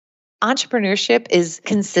Entrepreneurship is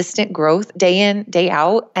consistent growth day in, day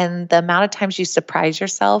out. And the amount of times you surprise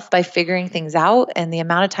yourself by figuring things out and the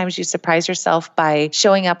amount of times you surprise yourself by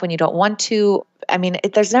showing up when you don't want to. I mean,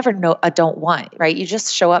 there's never a don't want, right? You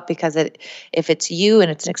just show up because if it's you and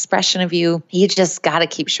it's an expression of you, you just got to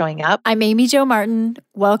keep showing up. I'm Amy Jo Martin.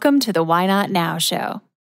 Welcome to the Why Not Now show.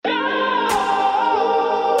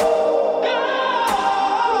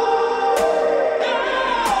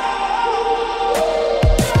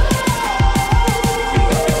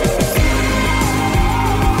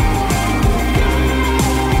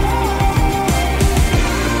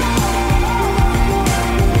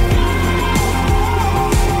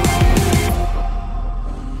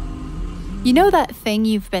 You know that thing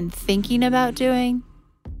you've been thinking about doing?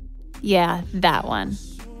 Yeah, that one.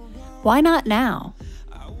 Why not now?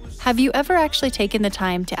 Have you ever actually taken the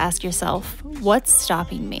time to ask yourself, what's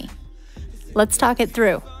stopping me? Let's talk it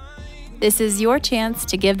through. This is your chance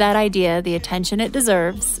to give that idea the attention it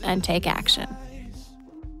deserves and take action.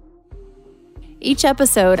 Each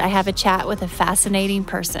episode, I have a chat with a fascinating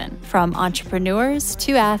person, from entrepreneurs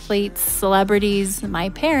to athletes, celebrities, my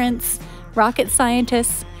parents, rocket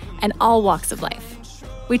scientists, and all walks of life.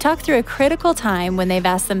 We talk through a critical time when they've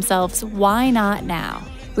asked themselves, why not now?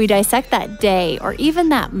 We dissect that day or even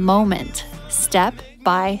that moment, step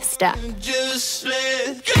by step. Just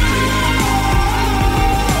let go.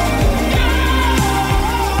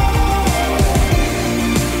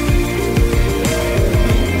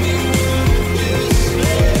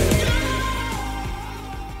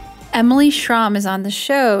 Emily Schromm is on the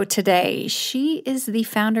show today. She is the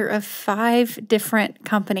founder of 5 different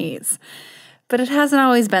companies. But it hasn't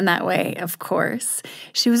always been that way, of course.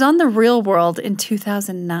 She was on The Real World in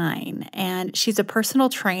 2009, and she's a personal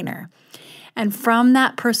trainer. And from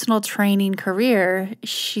that personal training career,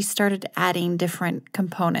 she started adding different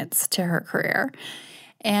components to her career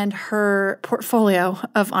and her portfolio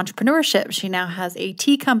of entrepreneurship. She now has a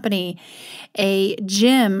tea company, a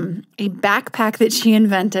gym, a backpack that she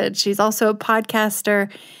invented. She's also a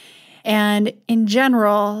podcaster. And in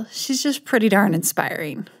general, she's just pretty darn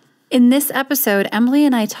inspiring. In this episode, Emily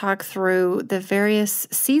and I talk through the various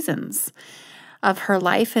seasons of her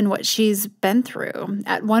life and what she's been through.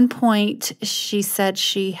 At one point, she said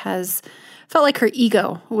she has felt like her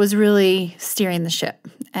ego was really steering the ship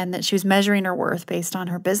and that she was measuring her worth based on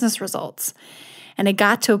her business results. And it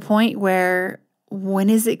got to a point where, when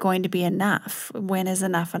is it going to be enough? When is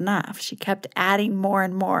enough enough? She kept adding more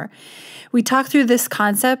and more. We talked through this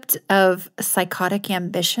concept of psychotic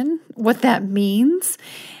ambition, what that means,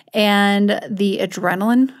 and the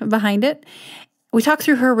adrenaline behind it. We talked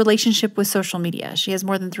through her relationship with social media. She has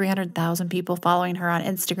more than 300,000 people following her on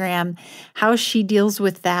Instagram, how she deals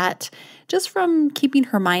with that just from keeping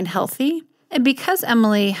her mind healthy. And because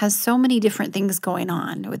Emily has so many different things going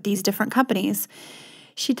on with these different companies,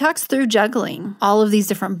 she talks through juggling all of these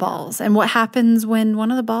different balls and what happens when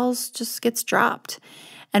one of the balls just gets dropped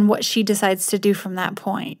and what she decides to do from that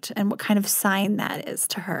point and what kind of sign that is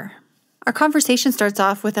to her. Our conversation starts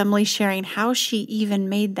off with Emily sharing how she even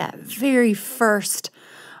made that very first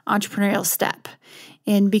entrepreneurial step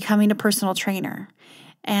in becoming a personal trainer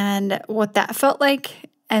and what that felt like,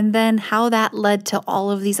 and then how that led to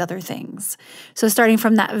all of these other things. So starting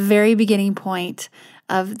from that very beginning point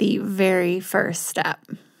of the very first step.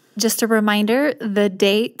 Just a reminder, the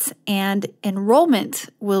date and enrollment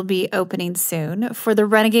will be opening soon for the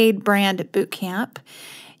Renegade Brand Bootcamp.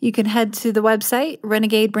 You can head to the website,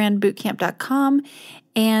 renegadebrandbootcamp.com,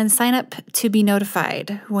 and sign up to be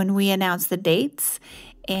notified when we announce the dates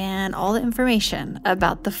and all the information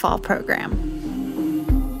about the fall program.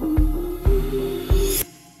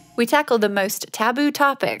 We tackle the most taboo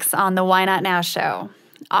topics on the Why Not Now show.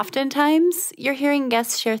 Oftentimes, you're hearing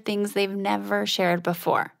guests share things they've never shared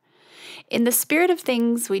before. In the spirit of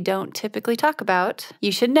things we don't typically talk about,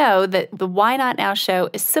 you should know that the Why Not Now show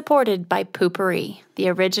is supported by Poo-Pourri, the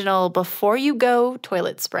original before-you-go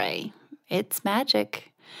toilet spray. It's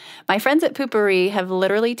magic. My friends at Poo-Pourri have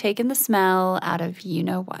literally taken the smell out of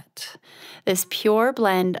you-know-what. This pure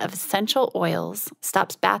blend of essential oils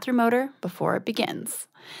stops bathroom odor before it begins.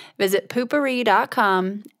 Visit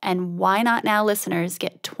poopourri.com, and Why Not Now listeners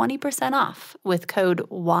get 20% off with code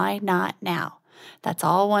WHYNOTNOW. That's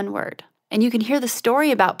all one word. And you can hear the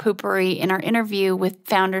story about Poo-Pourri in our interview with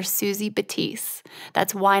founder Susie Batiste.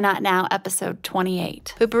 That's Why Not Now, episode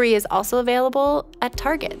 28. Poo-Pourri is also available at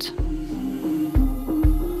Target.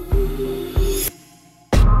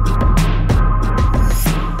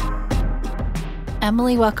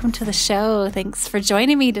 Emily, welcome to the show. Thanks for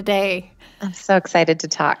joining me today. I'm so excited to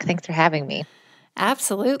talk. Thanks for having me.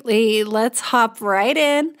 Absolutely. Let's hop right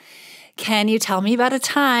in. Can you tell me about a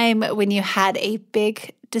time when you had a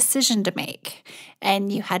big decision to make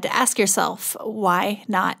and you had to ask yourself, why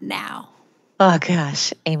not now? Oh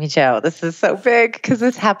gosh, Amy Jo, this is so big because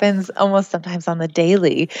this happens almost sometimes on the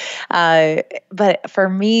daily. But for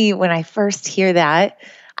me, when I first hear that,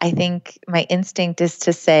 I think my instinct is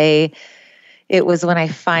to say it was when I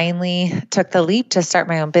finally took the leap to start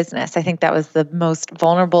my own business. I think that was the most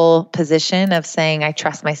vulnerable position of saying, I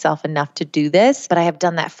trust myself enough to do this, but I have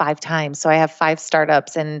done that 5 times. So I have 5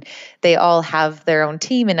 startups and they all have their own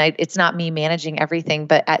team. And it's not me managing everything,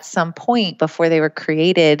 but at some point before they were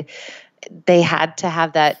created, they had to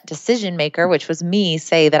have that decision maker, which was me,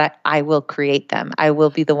 say that I will create them. I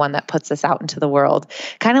will be the one that puts this out into the world.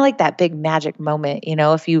 Kind of like that big magic moment.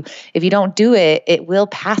 If you don't do it, it will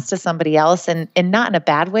pass to somebody else, and not in a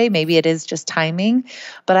bad way. Maybe it is just timing,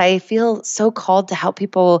 but I feel so called to help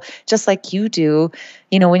people just like you do.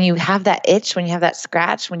 When you have that itch, when you have that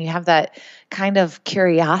scratch, when you have that kind of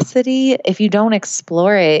curiosity, if you don't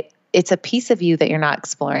explore it, it's a piece of you that you're not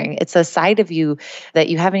exploring. It's a side of you that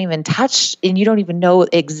you haven't even touched and you don't even know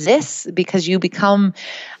exists, because you become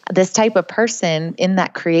this type of person in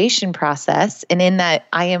that creation process. And in that,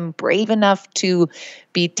 I am brave enough to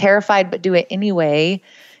be terrified, but do it anyway.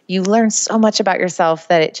 You learn so much about yourself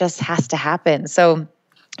that it just has to happen. So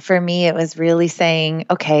for me, it was really saying,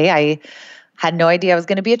 okay, I had no idea I was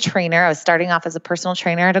going to be a trainer. I was starting off as a personal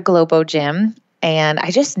trainer at a Globo gym. And I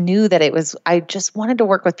just knew that I just wanted to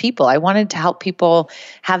work with people. I wanted to help people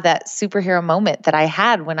have that superhero moment that I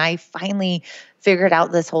had when I finally figured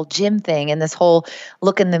out this whole gym thing and this whole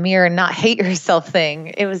look in the mirror and not hate yourself thing.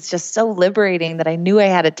 It was just so liberating that I knew I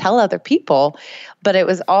had to tell other people, but it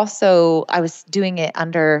was also, I was doing it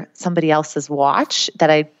under somebody else's watch that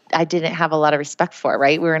I didn't have a lot of respect for,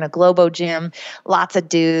 right? We were in a Globo gym, lots of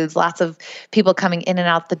dudes, lots of people coming in and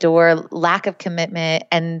out the door, lack of commitment,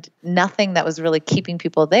 and nothing that was really keeping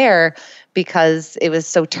people there because it was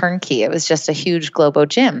so turnkey. It was just a huge Globo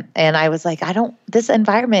gym. And I was like, this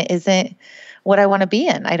environment isn't what I want to be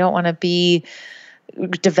in. I don't want to be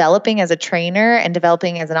developing as a trainer and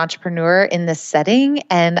developing as an entrepreneur in this setting.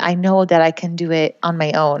 And I know that I can do it on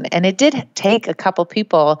my own. And it did take a couple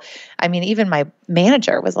people. I mean, even my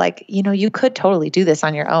manager was like, you could totally do this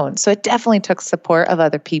on your own. So it definitely took support of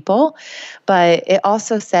other people. But it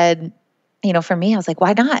also said, for me, I was like,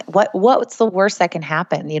 why not? What's the worst that can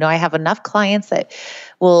happen? I have enough clients that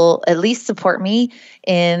will at least support me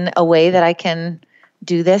in a way that I can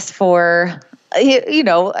do this for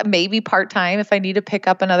maybe part-time. If I need to pick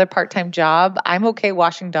up another part-time job, I'm okay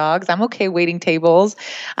washing dogs. I'm okay waiting tables.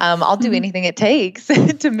 I'll do anything it takes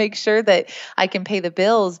to make sure that I can pay the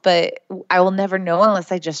bills, but I will never know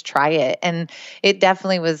unless I just try it. And it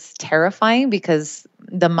definitely was terrifying because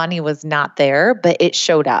the money was not there, but it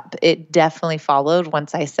showed up. It definitely followed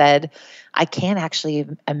once I said, I can't actually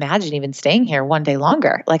imagine even staying here one day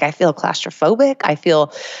longer. Like, I feel claustrophobic. I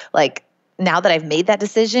feel like now that I've made that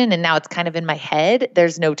decision and now it's kind of in my head,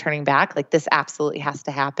 there's no turning back. Like, this absolutely has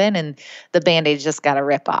to happen. And the Band-Aid just got to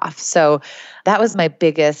rip off. So that was my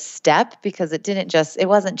biggest step, because it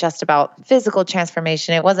wasn't just about physical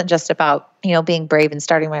transformation. It wasn't just about, being brave and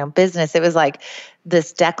starting my own business. It was like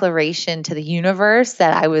this declaration to the universe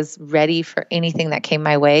that I was ready for anything that came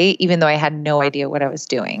my way, even though I had no idea what I was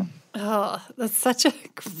doing. Oh, that's such a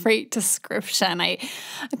great description. I'm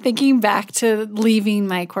thinking back to leaving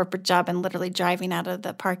my corporate job and literally driving out of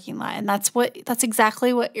the parking lot. And that's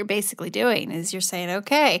exactly what you're basically doing, is you're saying,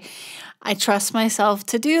 okay, I trust myself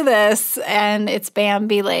to do this, and it's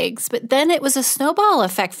Bambi legs. But then it was a snowball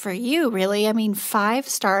effect for you, really. I mean, 5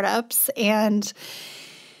 startups. And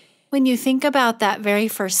when you think about that very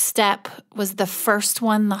first step, was the first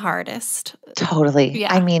one the hardest? Totally.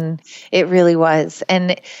 Yeah. I mean, it really was.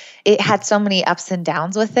 And it had so many ups and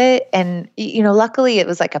downs with it. And, luckily it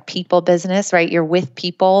was like a people business, right? You're with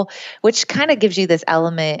people, which kind of gives you this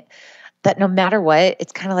element that no matter what,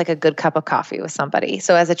 it's kind of like a good cup of coffee with somebody.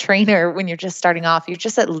 So as a trainer, when you're just starting off, you're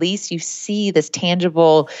just, at least you see this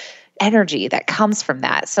tangible energy that comes from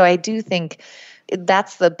that. So I do think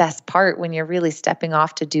that's the best part when you're really stepping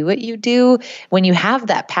off to do what you do. When you have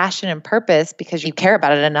that passion and purpose because you care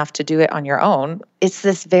about it enough to do it on your own, it's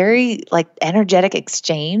this very energetic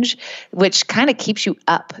exchange, which kind of keeps you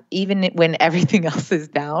up even when everything else is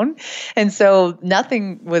down. And so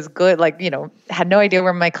nothing was good. Had no idea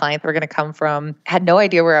where my clients were going to come from, had no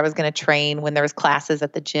idea where I was going to train when there was classes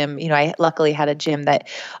at the gym. I luckily had a gym that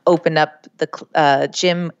opened up the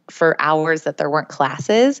gym for hours that there weren't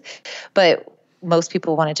classes, but most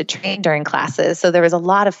people wanted to train during classes. So there was a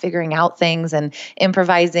lot of figuring out things and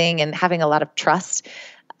improvising and having a lot of trust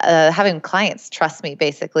having clients trust me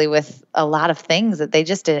basically with a lot of things that they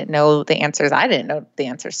just didn't know the answers. I didn't know the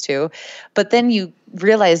answers to. But then you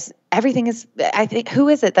realize everything is, I think, who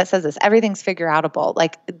is it that says this? Everything's figure outable.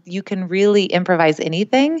 Like you can really improvise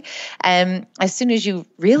anything. And as soon as you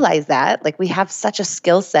realize that, like we have such a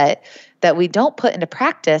skill set that we don't put into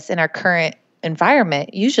practice in our current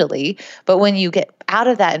environment usually, but when you get out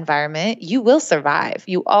of that environment, you will survive.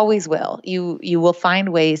 You always will. You will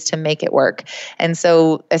find ways to make it work. And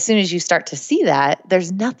so as soon as you start to see that,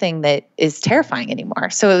 there's nothing that is terrifying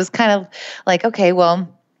anymore. So it was kind of like, okay,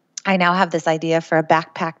 well, I now have this idea for a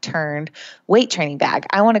backpack turned weight training bag.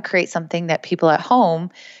 I want to create something that people at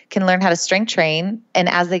home can learn how to strength train. And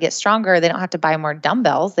as they get stronger, they don't have to buy more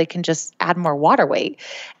dumbbells. They can just add more water weight.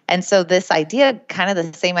 And so this idea, kind of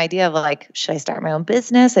the same idea of like, should I start my own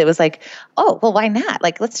business? It was like, oh, well, why not?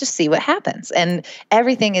 Like, let's just see what happens. And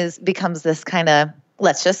everything becomes this kind of,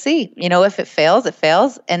 let's just see, if it fails, it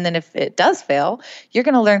fails. And then if it does fail, you're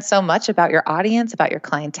going to learn so much about your audience, about your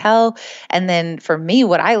clientele. And then for me,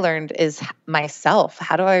 what I learned is myself.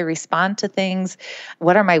 How do I respond to things?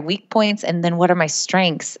 What are my weak points? And then what are my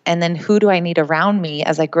strengths? And then who do I need around me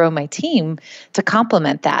as I grow my team to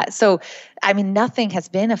complement that? So, nothing has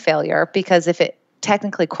been a failure, because if it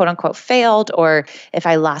technically quote unquote failed, or if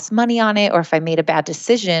I lost money on it, or if I made a bad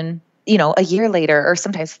decision, a year later, or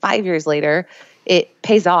sometimes 5 years later, it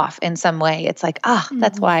pays off in some way. It's like,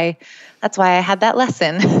 that's why I had that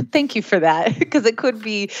lesson. Thank you for that. Because it could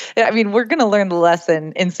be, we're going to learn the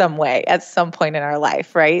lesson in some way at some point in our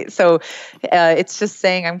life, right? So it's just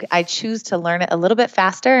saying I choose to learn it a little bit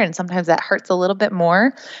faster, and sometimes that hurts a little bit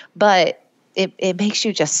more, but it makes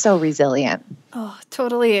you just so resilient. Oh,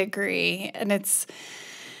 totally agree. And it's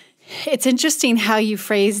interesting how you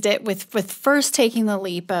phrased it with first taking the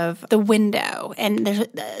leap of the window, and there's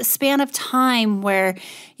a span of time where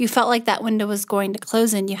you felt like that window was going to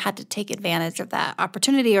close and you had to take advantage of that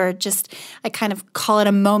opportunity, or just, I kind of call it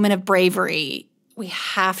a moment of bravery. We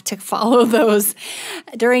have to follow those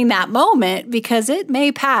during that moment, because it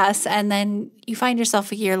may pass, and then you find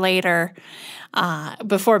yourself a year later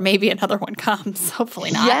before maybe another one comes. Hopefully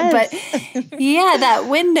not. Yes. But yeah, that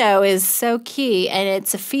window is so key, and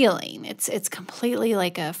it's a feeling. It's completely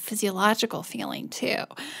like a physiological feeling too.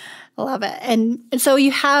 I love it. And so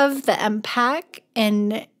you have the MPAC,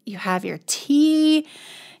 and you have your tea,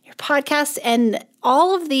 your podcast, and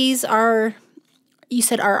all of these are, you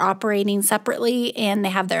said, are operating separately, and they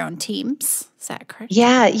have their own teams. Is that correct?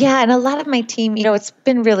 Yeah. And a lot of my team, it's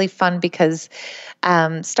been really fun, because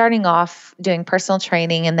starting off doing personal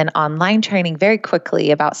training and then online training very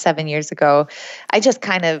quickly about 7 years ago, I just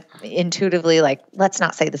kind of intuitively like, let's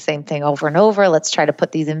not say the same thing over and over. Let's try to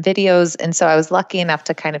put these in videos. And so I was lucky enough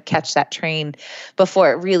to kind of catch that train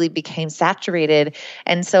before it really became saturated.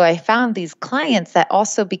 And so I found these clients that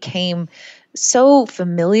also became so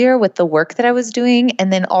familiar with the work that I was doing,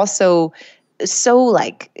 and then also so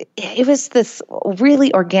like, it was this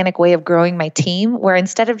really organic way of growing my team, where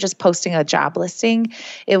instead of just posting a job listing,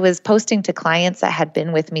 it was posting to clients that had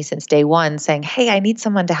been with me since day one, saying, hey, I need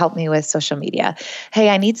someone to help me with social media. Hey,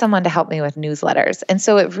 I need someone to help me with newsletters. And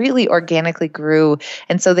so it really organically grew.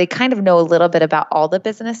 And so they kind of know a little bit about all the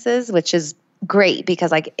businesses, which is great,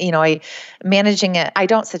 because managing it, I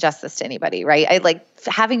don't suggest this to anybody, right? I like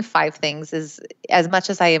having 5 things is, as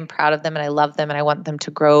much as I am proud of them and I love them and I want them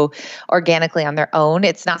to grow organically on their own,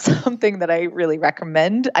 it's not something that I really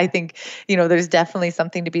recommend. I think, there's definitely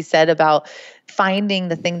something to be said about finding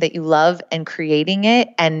the thing that you love and creating it,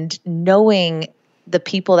 and knowing the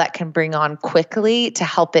people that can bring on quickly to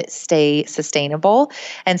help it stay sustainable.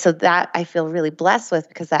 And so that I feel really blessed with,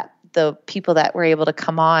 because the people that were able to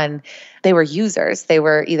come on, they were users. They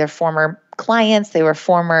were either former clients, they were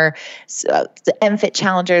former the MFit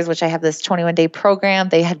challengers, which I have this 21-day program.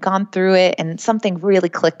 They had gone through it, and something really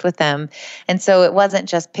clicked with them. And so it wasn't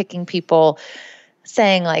just picking people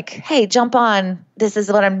saying like, hey, jump on, this is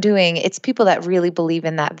what I'm doing. It's people that really believe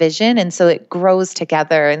in that vision. And so it grows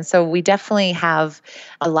together. And so we definitely have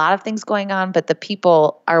a lot of things going on, but the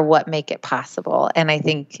people are what make it possible. And I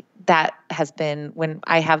think that has been, when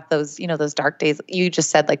I have those, those dark days, you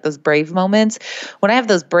just said like those brave moments. When I have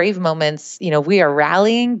those brave moments, we are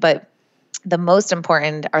rallying, but the most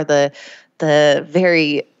important are the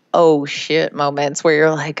very, oh shit moments where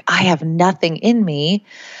you're like, I have nothing in me.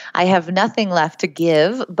 I have nothing left to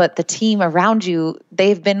give, but the team around you,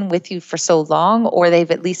 they've been with you for so long, or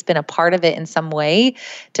they've at least been a part of it in some way,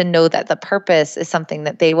 to know that the purpose is something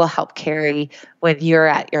that they will help carry when you're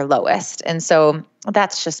at your lowest. And so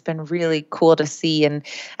that's just been really cool to see. And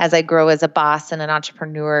as I grow as a boss and an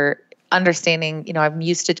entrepreneur, understanding, I'm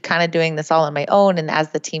used to kind of doing this all on my own. And as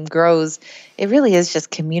the team grows, it really is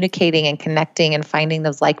just communicating and connecting and finding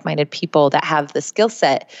those like-minded people that have the skill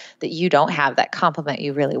set that you don't have that complement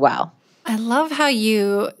you really well. I love how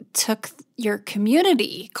you took your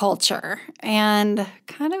community culture and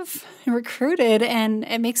kind of recruited, and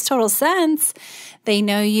it makes total sense. They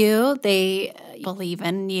know you, they believe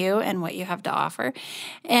in you and what you have to offer,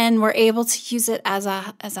 and we're able to use it as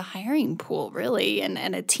a hiring pool, really, and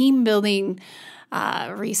a team building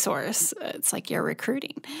resource. It's like you're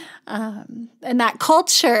recruiting. And that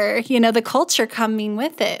culture, the culture coming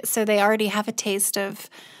with it. So they already have a taste of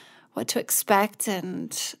what to expect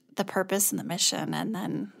and the purpose and the mission, and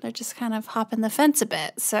then they're just kind of hopping the fence a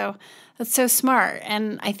bit. So that's so smart.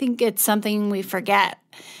 And I think it's something we forget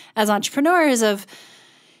as entrepreneurs of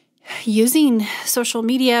using social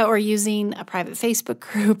media or using a private Facebook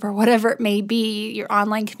group or whatever it may be, your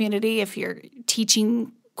online community, if you're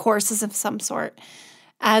teaching courses of some sort,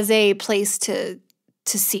 as a place to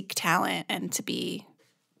seek talent and to be,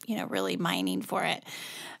 really mining for it.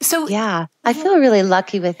 So yeah, I feel really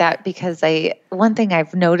lucky with that because one thing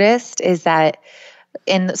I've noticed is that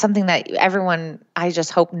and something that everyone, I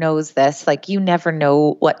just hope knows this, like you never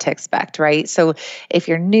know what to expect, right? So if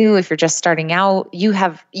you're new, if you're just starting out, you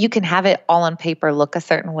can have it all on paper look a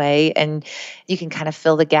certain way, and you can kind of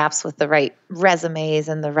fill the gaps with the right resumes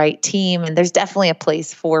and the right team. And there's definitely a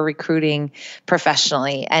place for recruiting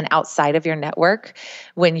professionally and outside of your network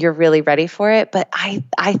when you're really ready for it. But I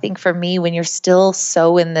think for me, when you're still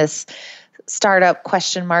so in this startup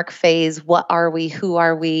question mark phase, what are we? Who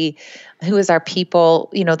are we? Who is our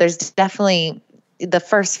people? There's definitely the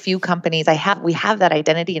first few companies we have that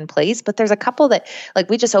identity in place, but there's a couple that, like,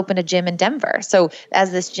 we just opened a gym in Denver. So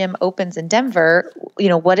as this gym opens in Denver,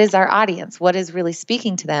 what is our audience? What is really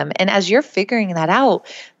speaking to them? And as you're figuring that out,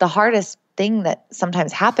 the hardest thing that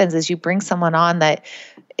sometimes happens is you bring someone on that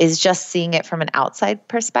is just seeing it from an outside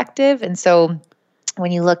perspective. And so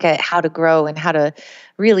when you look at how to grow and how to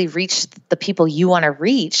really reach the people you want to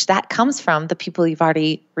reach, that comes from the people you've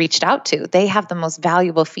already reached out to. They have the most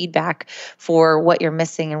valuable feedback for what you're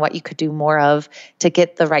missing and what you could do more of to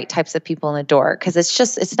get the right types of people in the door. Because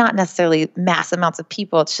it's not necessarily mass amounts of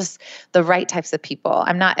people. It's just the right types of people.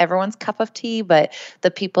 I'm not everyone's cup of tea, but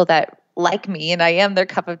the people that like me and I am their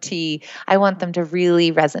cup of tea, I want them to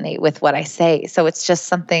really resonate with what I say. So it's just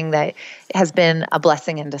something that has been a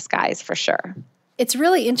blessing in disguise for sure. It's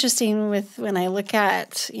really interesting when I look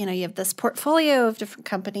at, you have this portfolio of different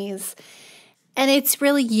companies, and it's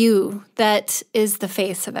really you that is the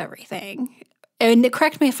face of everything. And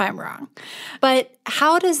correct me if I'm wrong, but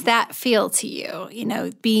how does that feel to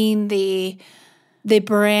you? Being the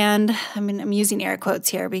brand, I'm using air quotes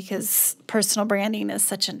here because personal branding is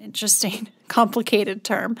such an interesting, complicated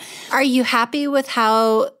term. Are you happy with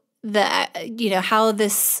how how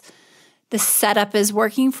this setup is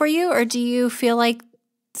working for you, or do you feel like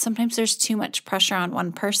sometimes there's too much pressure on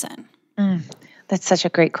one person? That's such a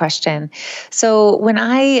great question. So when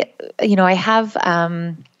I have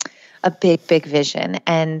a big, big vision,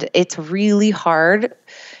 and it's really hard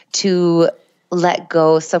to let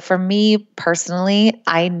go. So for me personally,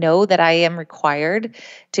 I know that I am required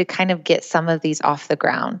to kind of get some of these off the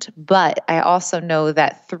ground, but I also know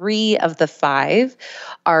that 3 of the 5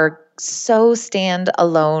 are so stand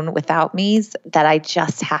alone without me that I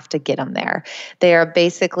just have to get them there. They are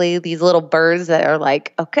basically these little birds that are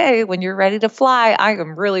like, okay, when you're ready to fly, I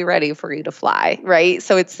am really ready for you to fly, right?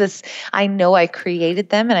 So it's this, I know I created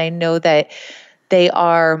them, and I know that they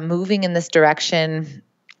are moving in this direction,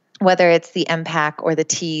 whether it's the MPAC or the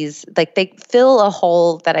T's, like they fill a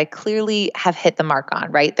hole that I clearly have hit the mark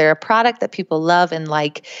on, right? They're a product that people love and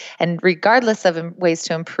like, and regardless of ways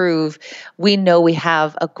to improve, we know we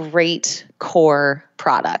have a great core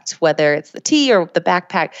product, whether it's the tee or the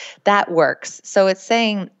backpack, that works. So it's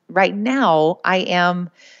saying right now I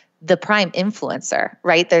am the prime influencer,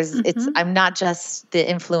 right? I'm not just the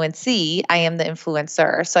influencee, I am the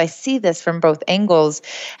influencer. So I see this from both angles.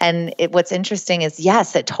 And what's interesting is,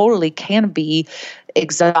 yes, it totally can be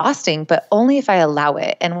exhausting, but only if I allow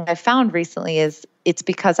it. And what I found recently is it's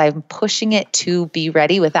because I'm pushing it to be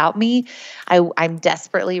ready without me. I'm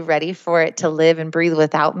desperately ready for it to live and breathe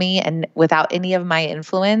without me and without any of my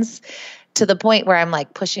influence, to the point where I'm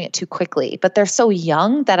like pushing it too quickly. But they're so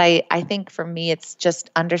young that I think for me, it's just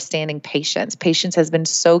understanding patience. Patience has been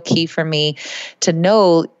so key for me to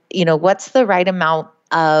know, what's the right amount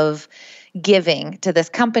of giving to this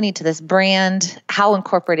company, to this brand. How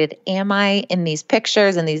incorporated am I in these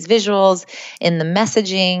pictures and these visuals, in the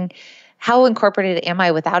messaging? How incorporated am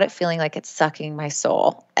I without it feeling like it's sucking my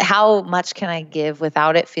soul? How much can I give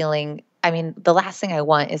without it feeling I mean, the last thing I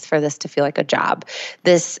want is for this to feel like a job.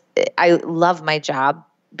 I love my job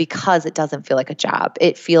because it doesn't feel like a job.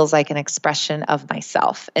 It feels like an expression of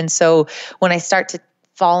myself. And so when I start to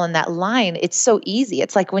fall in that line, it's so easy.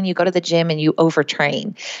 It's like when you go to the gym and you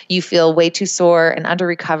overtrain, you feel way too sore and under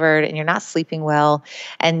recovered and you're not sleeping well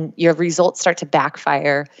and your results start to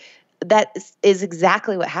backfire. That is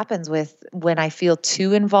exactly what happens with when I feel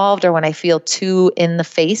too involved or when I feel too in the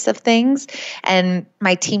face of things. And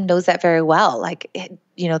my team knows that very well. Like,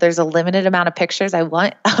 there's a limited amount of pictures I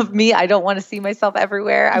want of me. I don't want to see myself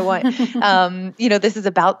everywhere. I want, this is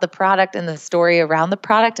about the product and the story around the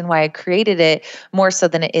product and why I created it more so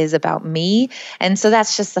than it is about me. And so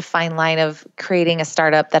that's just the fine line of creating a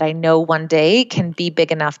startup that I know one day can be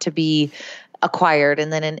big enough to be acquired,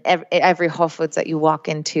 and then in every Whole Foods that you walk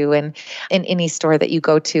into and in any store that you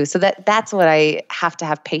go to. So that's what I have to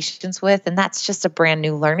have patience with. And that's just a brand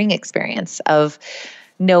new learning experience of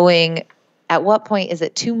knowing at what point is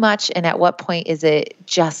it too much and at what point is it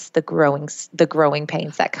just the growing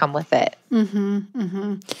pains that come with it. Mm-hmm,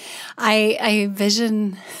 mm-hmm. I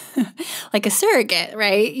vision like a surrogate,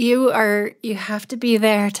 right? You have to be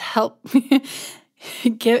there to help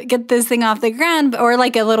get this thing off the ground, or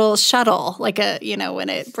like a little shuttle, like when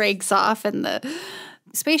it breaks off in the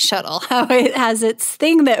space shuttle, how it has its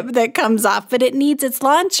thing that comes off, but it needs its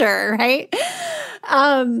launcher, right?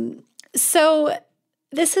 So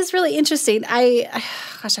this is really interesting. I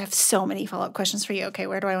have so many follow-up questions for you. Okay,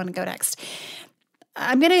 where do I want to go next?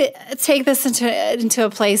 I'm going to take this into a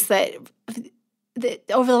place that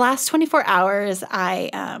over the last 24 hours, a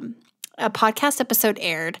podcast episode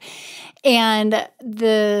aired, and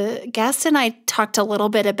the guest and I talked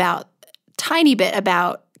tiny bit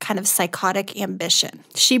about kind of psychotic ambition.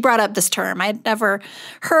 She brought up this term. I'd never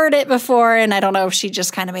heard it before, and I don't know if she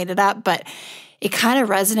just kind of made it up, but it kind of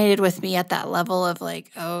resonated with me at that level of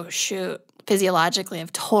like, oh shoot, physiologically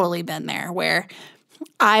I've totally been there, where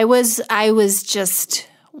I was just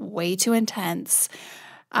way too intense,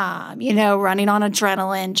 running on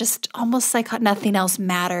adrenaline, just almost like nothing else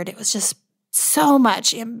mattered. It was just so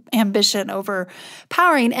much ambition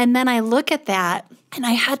overpowering. And then I look at that and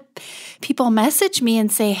I had people message me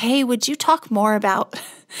and say, hey, would you talk more about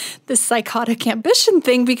this psychotic ambition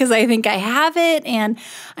thing? Because I think I have it. And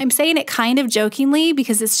I'm saying it kind of jokingly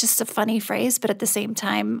because it's just a funny phrase. But at the same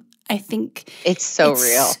time, I think it's so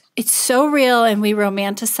real. It's so real. And we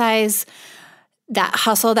romanticize that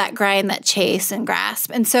hustle, that grind, that chase and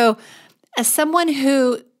grasp. And so as someone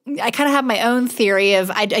who I kind of have my own theory of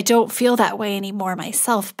I don't feel that way anymore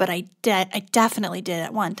myself, but I definitely did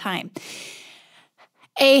at one time.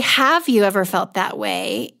 Have you ever felt that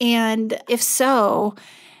way? And if so,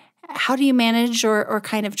 how do you manage or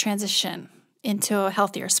kind of transition into a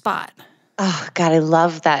healthier spot? Oh, God, I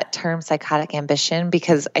love that term psychotic ambition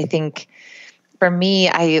because I think for me,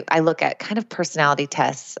 I look at kind of personality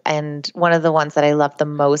tests, and one of the ones that I love the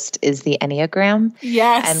most is the Enneagram.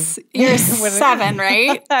 Yes, and you're 7,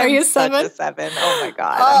 right? Are you 7? Such a 7. Oh my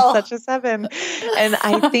God, I'm such a 7. And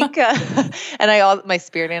I think, my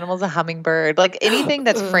spirit animal is a hummingbird. Like anything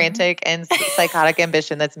that's frantic and psychotic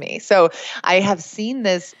ambition, that's me. So I have seen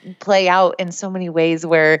this play out in so many ways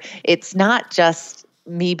where it's not just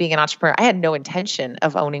me being an entrepreneur. I had no intention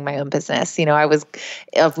of owning my own business. I was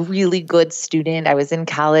a really good student. I was in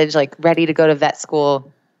college, like ready to go to vet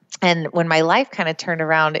school. And when my life kind of turned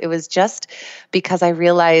around, it was just because I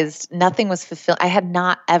realized nothing was fulfilled. I had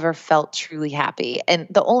not ever felt truly happy. And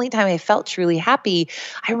the only time I felt truly happy,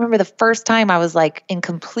 I remember the first time I was like in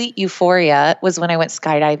complete euphoria was when I went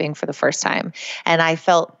skydiving for the first time. And I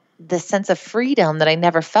felt this sense of freedom that I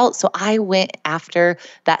never felt. So I went after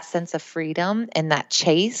that sense of freedom and that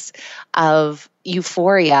chase of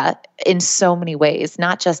euphoria in so many ways,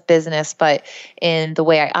 not just business, but in the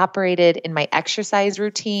way I operated, in my exercise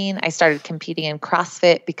routine. I started competing in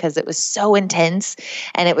CrossFit because it was so intense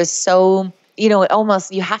and it was so, it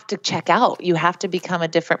almost, you have to check out. You have to become a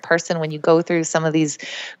different person when you go through some of these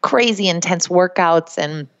crazy intense workouts.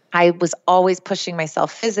 And I was always pushing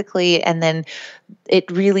myself physically. And then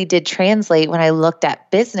it really did translate when I looked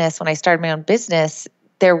at business, when I started my own business,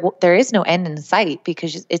 there is no end in sight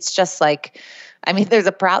because it's just like, there's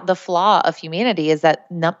the flaw of humanity is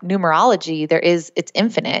that numerology, it's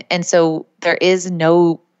infinite. And so there is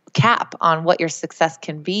no cap on what your success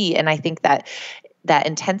can be. And I think that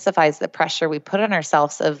intensifies the pressure we put on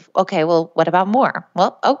ourselves of, okay, well, what about more?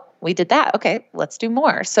 Well, we did that. Okay, let's do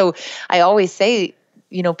more. So I always say,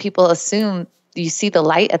 people assume you see the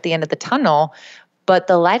light at the end of the tunnel, but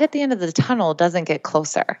the light at the end of the tunnel doesn't get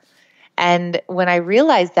closer. And when I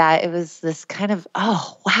realized that, it was this kind of,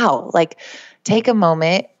 oh, wow, like take a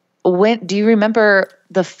moment. Do you remember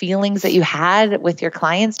the feelings that you had with your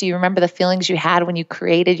clients? Do you remember the feelings you had when you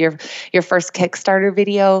created your first Kickstarter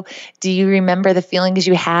video? Do you remember the feelings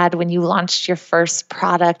you had when you launched your first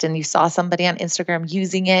product and you saw somebody on Instagram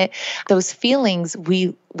using it? Those feelings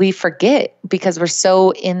we forget because we're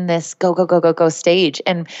so in this go, go, go, go, go stage.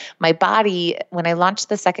 And my body, when I launched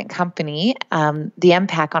the second company, the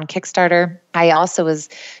MPAC on Kickstarter, I also was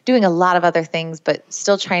doing a lot of other things, but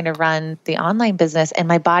still trying to run the online business, and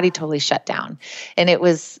my body totally shut down. And it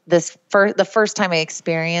was the first time I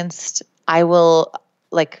experienced,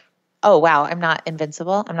 oh wow, I'm not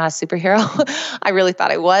invincible. I'm not a superhero. I really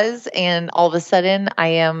thought I was. And all of a sudden I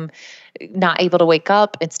am not able to wake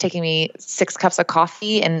up. It's taking me 6 cups of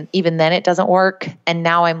coffee, and even then it doesn't work. And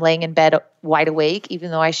now I'm laying in bed wide awake,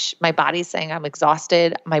 even though my body's saying I'm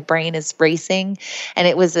exhausted. My brain is racing. And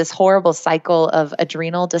it was this horrible cycle of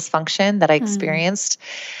adrenal dysfunction that I experienced.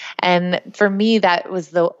 And for me, that was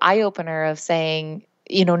the eye opener of saying,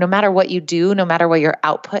 no matter what you do, no matter what your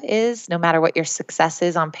output is, no matter what your success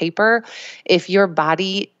is on paper, if your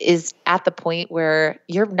body is at the point where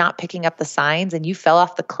you're not picking up the signs and you fell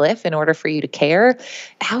off the cliff in order for you to care,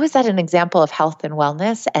 how is that an example of health and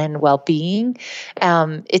wellness and well-being?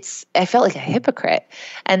 I felt like a hypocrite.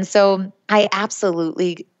 And so I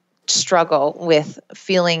absolutely struggle with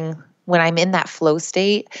feeling when I'm in that flow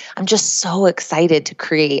state. I'm just so excited to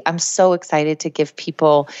create. I'm so excited to give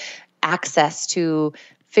people access to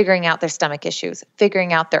figuring out their stomach issues,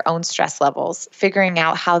 figuring out their own stress levels, figuring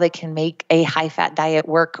out how they can make a high-fat diet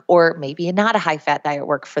work, or maybe not a high-fat diet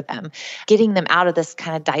work for them, getting them out of this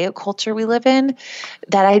kind of diet culture we live in,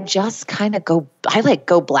 that I just kind of go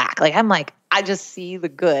black. I just see the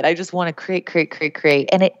good. I just want to create.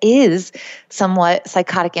 And it is somewhat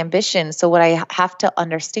psychotic ambition. So what I have to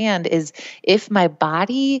understand is if my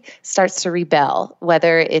body starts to rebel,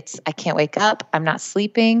 whether it's I can't wake up, I'm not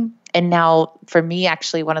sleeping. And now for me,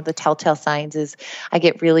 actually, one of the telltale signs is I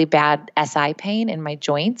get really bad SI pain in my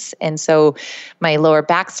joints. And so my lower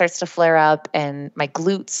back starts to flare up, and my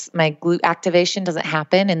glute activation doesn't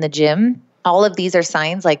happen in the gym. All of these are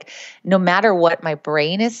signs no matter what my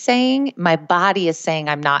brain is saying, my body is saying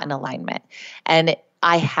I'm not in alignment. And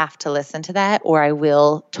I have to listen to that or I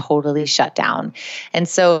will totally shut down. And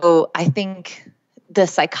so I think the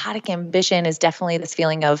psychotic ambition is definitely this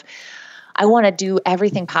feeling of I want to do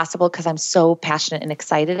everything possible because I'm so passionate and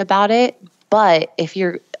excited about it. But if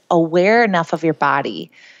you're aware enough of your body,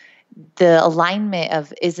 the alignment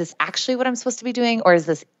of, is this actually what I'm supposed to be doing? Or is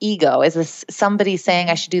this ego? Is this somebody saying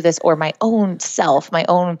I should do this? Or my own self, my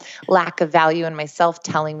own lack of value in myself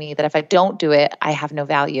telling me that if I don't do it, I have no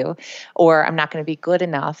value or I'm not going to be good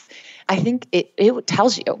enough. I think it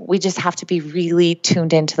tells you. We just have to be really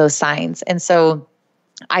tuned into those signs. And so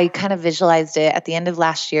I kind of visualized it at the end of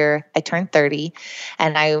last year. I turned 30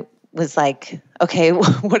 and I was like, okay,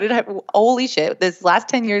 holy shit, this last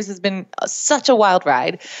 10 years has been such a wild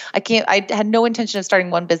ride. I had no intention of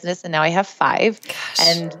starting one business and now I have 5. Gosh.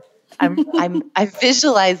 And I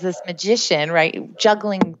visualize this magician, right?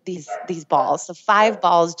 Juggling these balls. So 5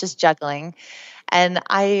 balls just juggling. And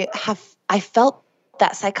I felt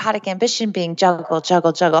that psychotic ambition being juggle,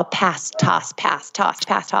 pass, toss, pass, toss,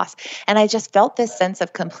 pass, toss. And I just felt this sense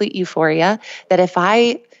of complete euphoria that if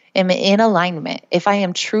I am in alignment, if I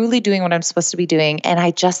am truly doing what I'm supposed to be doing and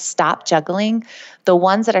I just stop juggling, the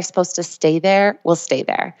ones that are supposed to stay there will stay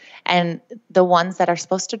there. And the ones that are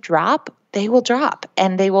supposed to drop, they will drop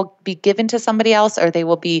and they will be given to somebody else, or they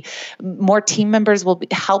will be more team members will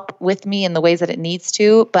help with me in the ways that it needs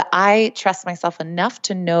to. But I trust myself enough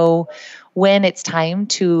to know when it's time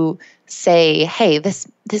to say, hey, this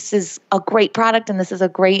is a great product and this is a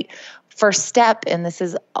great first step and this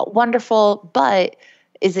is wonderful, but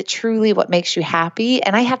is it truly what makes you happy?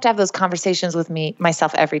 And I have to have those conversations with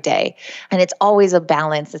myself every day. And it's always a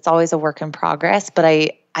balance. It's always a work in progress. But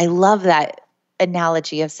I love that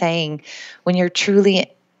analogy of saying when you're truly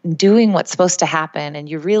doing what's supposed to happen and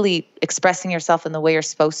you're really expressing yourself in the way you're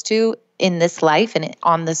supposed to in this life and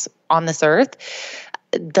on this earth,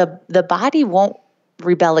 the body won't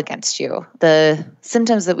rebel against you. The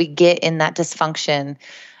symptoms that we get in that dysfunction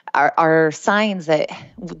are signs that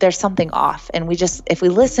there's something off. And if we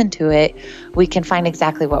listen to it, we can find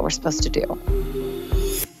exactly what we're supposed to do.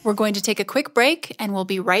 We're going to take a quick break and we'll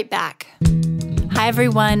be right back. Hi,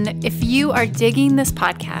 everyone. If you are digging this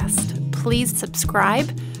podcast, please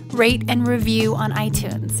subscribe, rate, and review on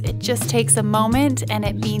iTunes. It just takes a moment and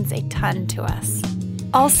it means a ton to us.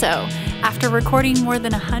 Also, after recording more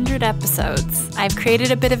than 100 episodes, I've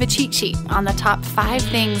created a bit of a cheat sheet on the top 5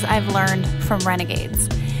 things I've learned from renegades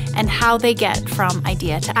and how they get from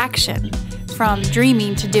idea to action, from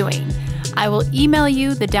dreaming to doing. I will email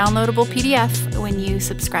you the downloadable PDF when you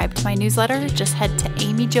subscribe to my newsletter. Just head to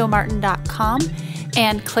amyjomartin.com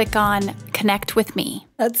and click on Connect with Me.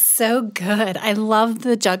 That's so good. I love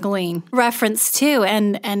the juggling reference too.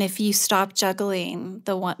 And if you stop juggling,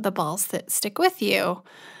 the balls that stick with you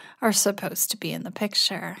are supposed to be in the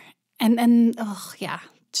picture. And oh yeah,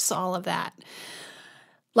 just all of that.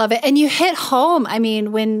 Love it. And you hit home. I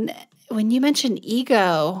mean, when you mentioned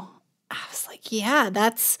ego, I was like, yeah,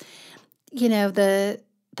 that's, the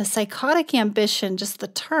psychotic ambition, just the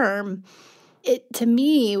term. It, to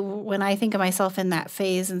me, when I think of myself in that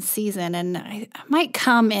phase and season, and I might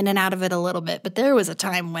come in and out of it a little bit, but there was a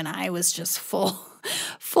time when I was just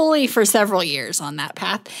fully for several years on that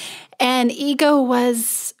path. And ego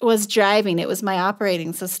was driving. It was my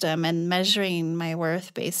operating system and measuring my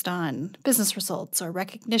worth based on business results or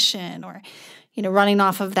recognition or, running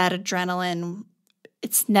off of that adrenaline.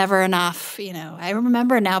 It's never enough. I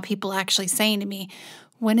remember now people actually saying to me,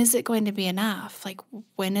 when is it going to be enough? Like,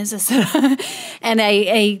 when is this? And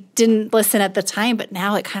I didn't listen at the time, but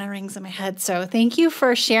now it kind of rings in my head. So thank you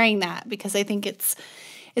for sharing that, because I think it's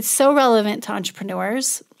so relevant to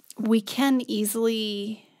entrepreneurs. We can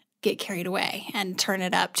easily get carried away and turn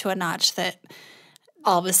it up to a notch that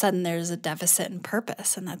all of a sudden there's a deficit in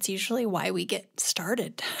purpose. And that's usually why we get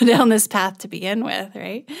started down this path to begin with,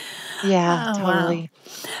 right? Yeah, totally.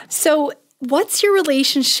 Wow. So what's your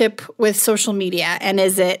relationship with social media? And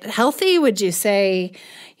is it healthy? Would you say,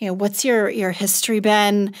 what's your history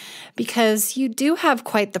been? Because you do have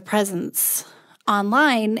quite the presence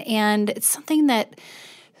online, and it's something that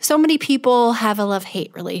so many people have a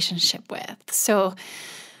love-hate relationship with. So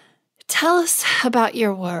tell us about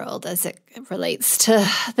your world as it relates to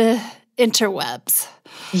the interwebs.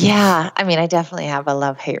 Yeah, I mean, I definitely have a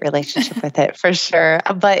love-hate relationship with it for sure.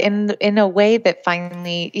 But in a way that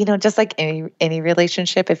finally, just like any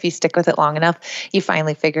relationship, if you stick with it long enough, you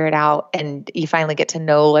finally figure it out and you finally get to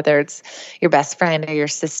know whether it's your best friend or your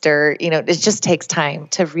sister. It just takes time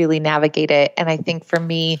to really navigate it. And I think for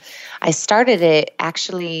me, I started it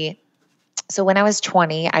actually. So when I was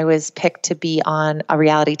 20, I was picked to be on a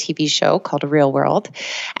reality TV show called Real World.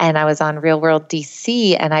 And I was on Real World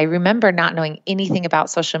DC. And I remember not knowing anything about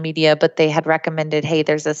social media, but they had recommended, hey,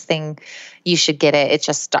 there's this thing, you should get it.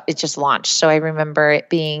 It just launched. So I remember it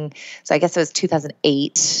being, so I guess it was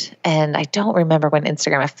 2008. And I don't remember when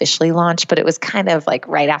Instagram officially launched, but it was kind of like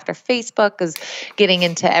right after Facebook was getting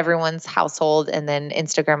into everyone's household. And then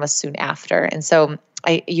Instagram was soon after. And so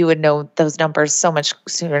you would know those numbers so much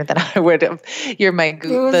sooner than I would have. You're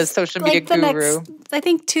the social media guru. I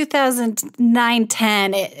think 2009,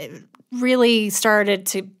 10, it really started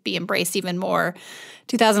to be embraced even more.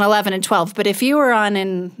 2011 and 12. But if you were on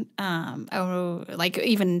in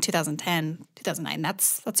even 2010, 2009,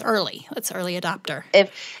 that's early. That's early adopter.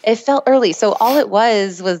 It felt early. So all it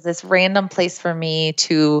was this random place for me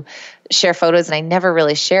to share photos, and I never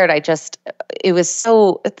really shared.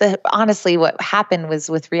 Honestly, what happened was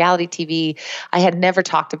with reality TV, I had never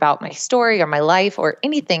talked about my story or my life or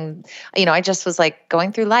anything. I just was like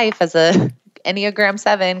going through life as a Enneagram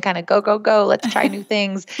 7, kind of go, let's try new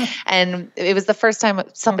things. And it was the first time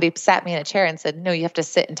somebody sat me in a chair and said, no, you have to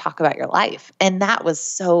sit and talk about your life. And that was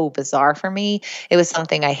so bizarre for me. It was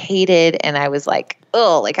something I hated. And I was like,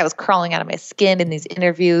 I was crawling out of my skin in these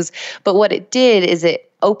interviews. But what it did is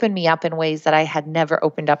it opened me up in ways that I had never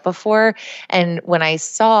opened up before. And when I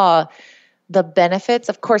saw the benefits,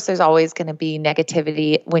 of course, there's always going to be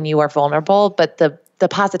negativity when you are vulnerable, but the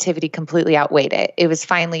positivity completely outweighed it. It was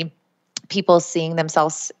finally people seeing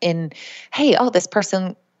themselves in, hey, this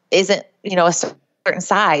person isn't, a certain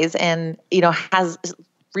size and, has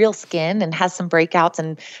real skin and has some breakouts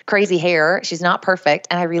and crazy hair. She's not perfect.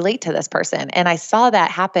 And I relate to this person. And I saw that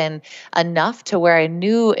happen enough to where I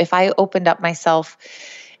knew if I opened up myself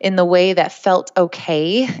in the way that felt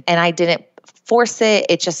okay and I didn't force it,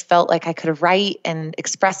 it just felt like I could write and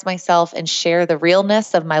express myself and share the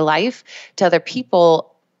realness of my life to other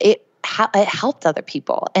people, it helped other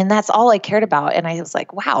people. And that's all I cared about. And I was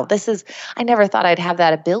like, wow, I never thought I'd have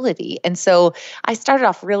that ability. And so I started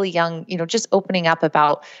off really young, just opening up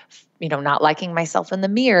about, not liking myself in the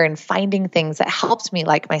mirror and finding things that helped me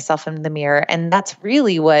like myself in the mirror. And that's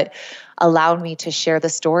really what allowed me to share the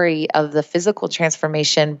story of the physical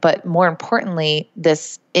transformation, but more importantly,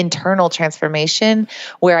 this internal transformation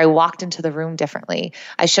where I walked into the room differently.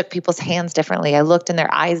 I shook people's hands differently. I looked in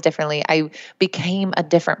their eyes differently. I became a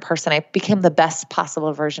different person. I became the best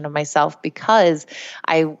possible version of myself because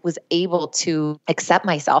I was able to accept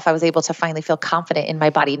myself. I was able to finally feel confident in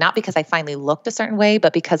my body, not because I finally looked a certain way,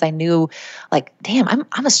 but because I knew like, damn,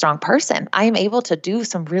 I'm a strong person. I am able to do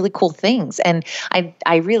some really cool things. And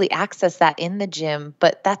I really accessed access that in the gym,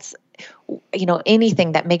 but that's,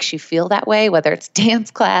 anything that makes you feel that way, whether it's dance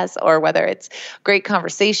class or whether it's great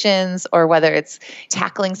conversations or whether it's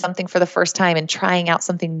tackling something for the first time and trying out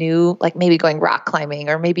something new, like maybe going rock climbing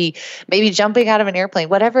or maybe jumping out of an airplane,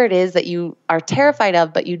 whatever it is that you are terrified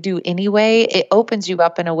of, but you do anyway, it opens you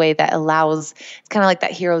up in a way that allows, it's kind of like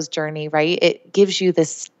that hero's journey, right? It gives you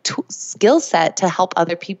this skill set to help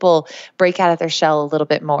other people break out of their shell a little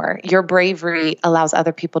bit more. Your bravery allows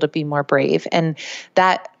other people to be more brave. And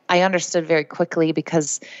that I understood very quickly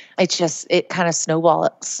because it kind of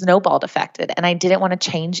snowballed affected. And I didn't want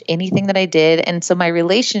to change anything that I did. And so my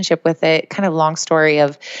relationship with it, kind of long story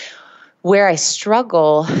of where I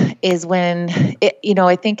struggle is when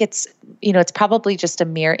I think it's probably just a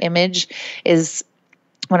mirror image is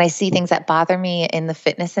when I see things that bother me in the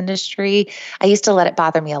fitness industry. I used to let it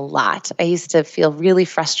bother me a lot. I used to feel really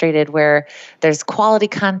frustrated where there's quality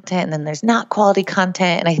content and then there's not quality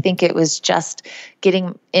content. And I think it was just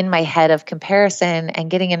getting in my head of comparison and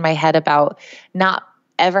getting in my head about not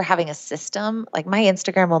ever having a system. Like my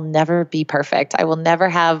Instagram will never be perfect. I will never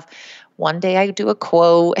have one day I do a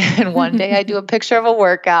quote and one day I do a picture of a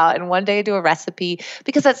workout and one day I do a recipe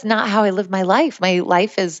because that's not how I live my life. My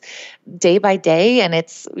life is day by day and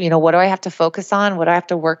it's, what do I have to focus on? What do I have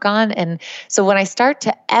to work on? And so when I start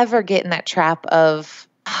to ever get in that trap of,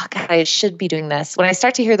 oh God, I should be doing this. When I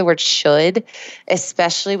start to hear the word should,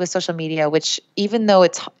 especially with social media, which even though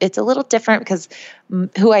it's a little different because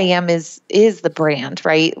who I am is the brand,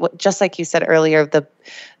 right? Just like you said earlier,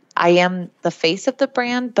 I am the face of the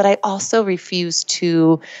brand, but I also refuse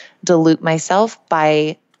to dilute myself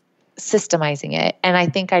by systemizing it. And I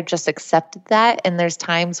think I've just accepted that. And there's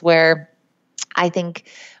times where I think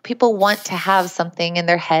people want to have something in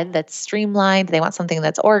their head that's streamlined. They want something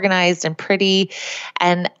that's organized and pretty.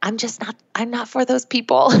 And I'm not for those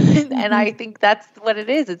people. And I think that's what it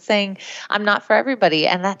is. It's saying I'm not for everybody.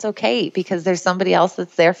 And that's okay because there's somebody else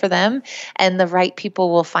that's there for them. And the right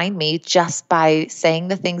people will find me just by saying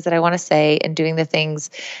the things that I want to say and doing the things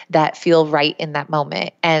that feel right in that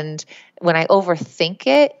moment. And when I overthink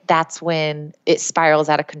it, that's when it spirals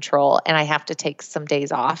out of control and I have to take some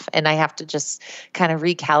days off and I have to just kind of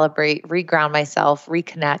recalibrate, reground myself,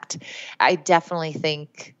 reconnect. I definitely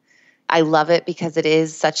think I love it because it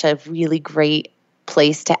is such a really great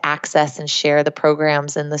place to access and share the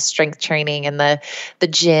programs and the strength training and the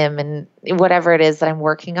gym and whatever it is that I'm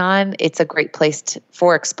working on. It's a great place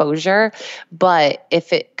for exposure. But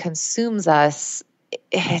if it consumes us,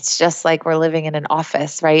 it's just like we're living in an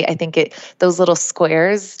office, right? I think those little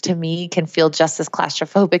squares to me can feel just as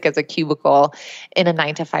claustrophobic as a cubicle in a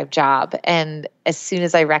 9-to-5 job. And as soon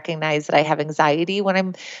as I recognize that I have anxiety when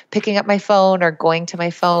I'm picking up my phone or going to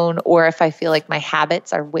my phone, or if I feel like my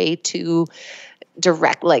habits are way too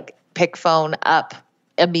direct, like pick phone up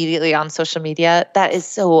immediately on social media, that is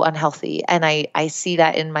so unhealthy. And I see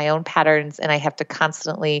that in my own patterns and I have to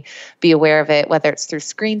constantly be aware of it, whether it's through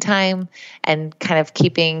screen time and kind of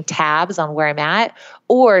keeping tabs on where I'm at,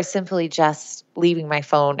 or simply just leaving my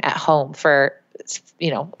phone at home for,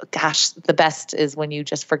 the best is when you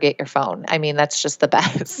just forget your phone. I mean, that's just the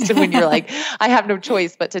best when you're like, I have no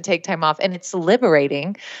choice but to take time off. And it's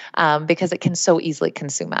liberating because it can so easily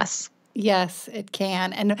consume us. Yes, it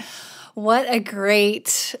can. And what a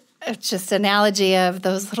great just analogy of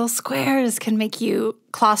those little squares can make you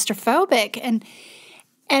claustrophobic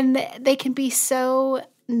and they can be so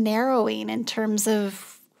narrowing in terms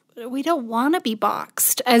of we don't want to be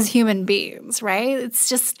boxed as human beings, right? It's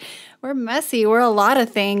just we're messy. We're a lot of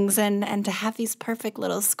things and to have these perfect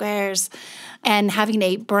little squares and having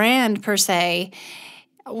a brand per se,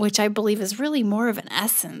 which I believe is really more of an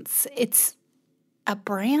essence. It's a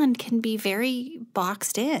brand can be very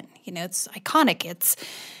boxed in. It's iconic, it's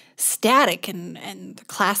static, and the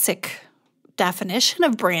classic definition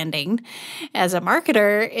of branding as a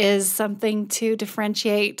marketer is something to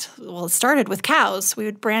differentiate. Well, it started with cows. We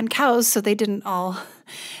would brand cows so they didn't all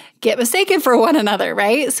get mistaken for one another,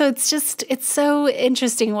 right? So it's so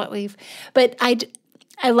interesting but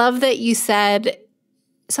I love that you said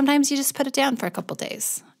sometimes you just put it down for a couple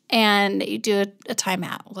days and you do a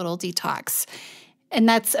timeout, a little detox. And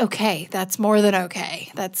that's okay. That's more than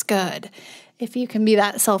okay. That's good. If you can be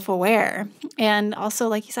that self-aware. And also,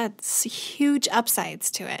 like you said, huge upsides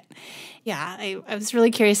to it. Yeah, I was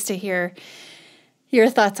really curious to hear your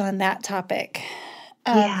thoughts on that topic.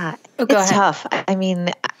 It's tough. I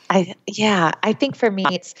mean, I think for me,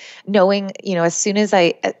 it's knowing, as soon as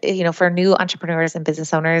for new entrepreneurs and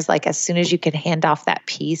business owners, like as soon as you can hand off that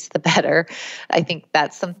piece, the better. I think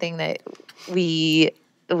that's something that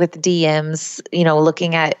with DMs,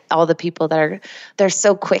 looking at all the people they're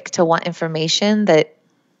so quick to want information that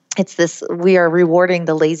we are rewarding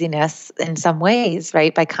the laziness in some ways,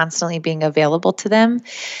 right? By constantly being available to them.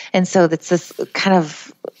 And so that's this kind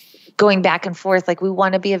of going back and forth. Like, we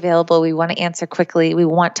want to be available. We want to answer quickly. We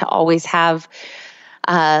want to always have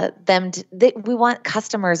we want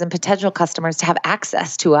customers and potential customers to have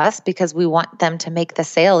access to us because we want them to make the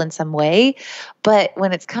sale in some way. But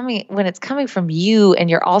when it's coming from you and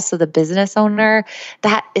you're also the business owner,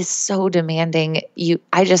 that is so demanding. You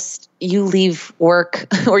leave work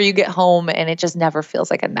or you get home and it just never feels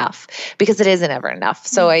like enough, because it isn't ever enough.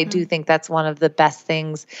 So I do think that's one of the best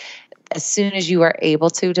things. As soon as you are able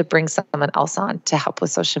to bring someone else on to help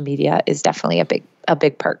with social media is definitely a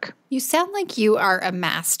big perk. You sound like you are a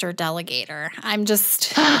master delegator. I'm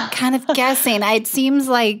just kind of guessing. It seems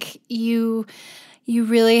like you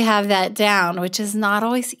really have that down, which is not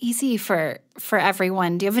always easy for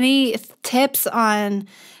everyone. Do you have any tips on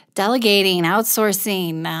delegating,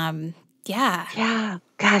 outsourcing? Yeah.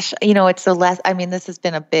 Gosh, it's this has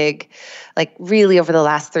been a big, like, really over the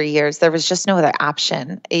last 3 years, there was just no other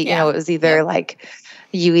option. It was either like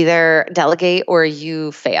you either delegate or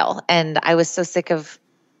you fail. And I was so sick of,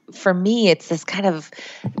 for me, it's this kind of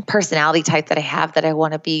personality type that I have, that I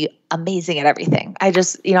want to be amazing at everything. I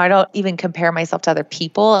just, I don't even compare myself to other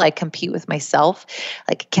people. I compete with myself.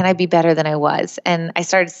 Like, can I be better than I was? And I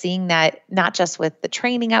started seeing that not just with the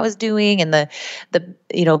training I was doing and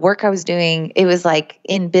the work I was doing. It was like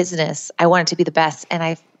in business, I wanted to be the best,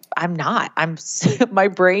 and I'm not. My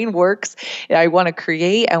brain works. I want to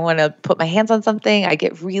create. I want to put my hands on something. I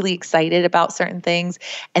get really excited about certain things,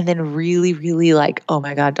 and then really, really like, oh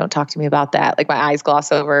my God, don't talk to me about that. Like, my eyes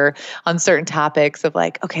gloss over on certain topics of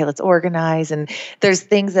like, okay, let's organize. And there's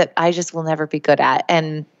things that I just will never be good at.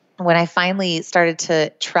 And when I finally started to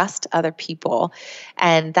trust other people,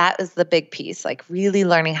 and that was the big piece, like really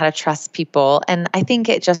learning how to trust people. And I think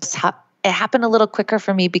it just it happened a little quicker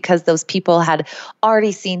for me because those people had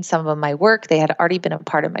already seen some of my work. They had already been a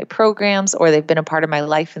part of my programs, or they've been a part of my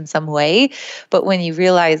life in some way. But when you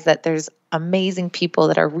realize that there's amazing people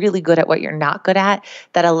that are really good at what you're not good at,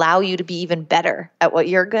 that allow you to be even better at what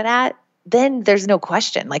you're good at, then there's no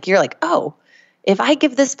question. Like, you're like, oh, if I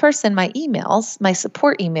give this person my emails, my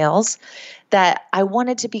support emails that I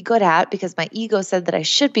wanted to be good at because my ego said that I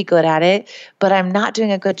should be good at it, but I'm not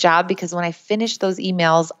doing a good job because when I finish those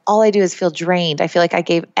emails, all I do is feel drained. I feel like I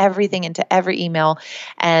gave everything into every email,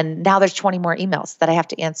 and now there's 20 more emails that I have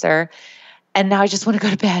to answer. And now I just want to go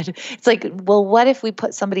to bed. It's like, well, what if we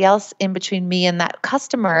put somebody else in between me and that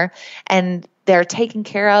customer, and they're taken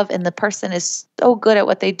care of, and the person is so good at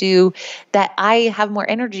what they do that I have more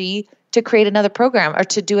energy to create another program or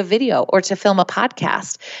to do a video or to film a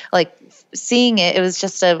podcast. Like, seeing it was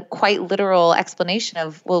just a quite literal explanation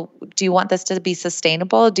of, well, do you want this to be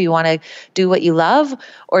sustainable? Do you want to do what you love?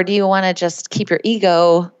 Or do you want to just keep your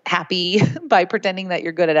ego happy by pretending that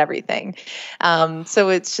you're good at everything? So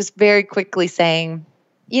it's just very quickly saying,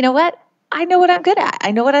 you know what? I know what I'm good at.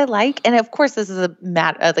 I know what I like. And of course, this is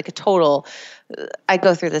like a total, I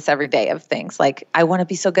go through this every day of things like, I want to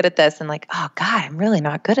be so good at this. And like, oh God, I'm really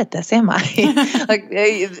not good at this, am I? Like,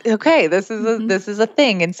 okay, this is a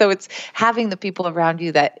thing. And so it's having the people around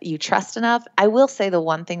you that you trust enough. I will say the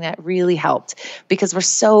one thing that really helped, because we're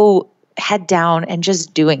so head down and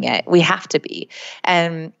just doing it. We have to be.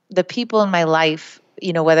 And the people in my life,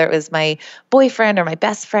 whether it was my boyfriend or my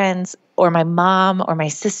best friends or my mom or my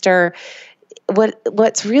sister,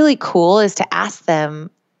 what's really cool is to ask them,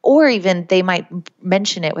 or even they might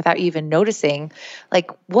mention it without you even noticing, like,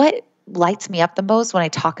 what lights me up the most when I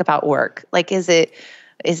talk about work? Like, is it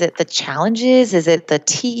the challenges? Is it the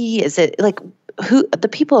tea? Is it like who the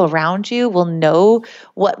people around you will know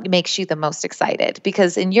what makes you the most excited?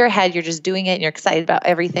 Because in your head, you're just doing it and you're excited about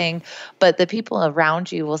everything. But the people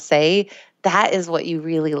around you will say, that is what you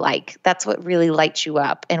really like. That's what really lights you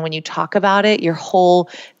up. And when you talk about it, your whole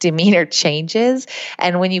demeanor changes.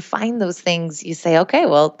 And when you find those things, you say, okay,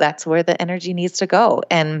 well, that's where the energy needs to go.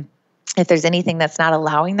 And if there's anything that's not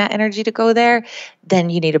allowing that energy to go there, then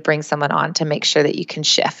you need to bring someone on to make sure that you can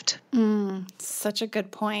shift. Such a good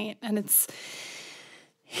point. And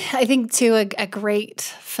I think too, a great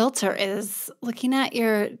filter is looking at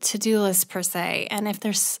your to-do list per se. And if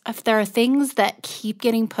there are things that keep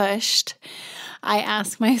getting pushed, I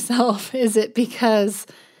ask myself, is it because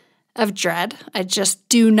of dread? I just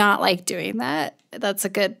do not like doing that. That's a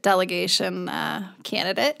good delegation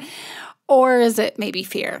candidate. Or is it maybe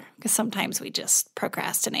fear? Because sometimes we just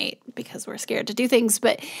procrastinate because we're scared to do things.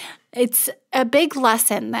 But it's a big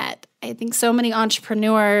lesson that I think so many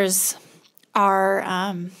entrepreneurs are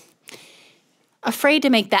afraid to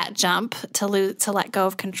make that jump to let go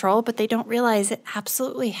of control, but they don't realize it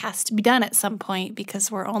absolutely has to be done at some point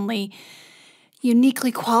because we're only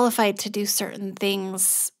uniquely qualified to do certain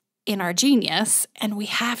things in our genius, and we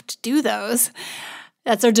have to do those.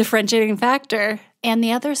 That's our differentiating factor. And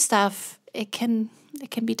the other stuff, it can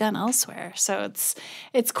be done elsewhere. So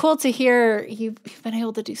it's cool to hear you've been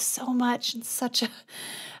able to do so much in such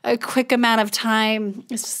a quick amount of time.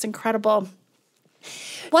 It's just incredible.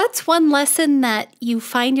 What's one lesson that you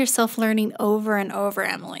find yourself learning over and over,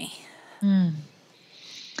 Emily?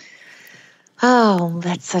 Oh,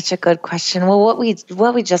 that's such a good question. Well, what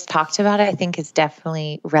we just talked about, I think is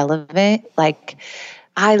definitely relevant. Like,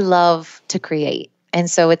 I love to create. And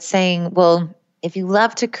so it's saying, well, if you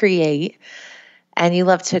love to create and you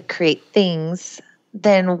love to create things,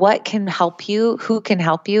 then what can help you? Who can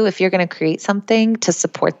help you if you're going to create something to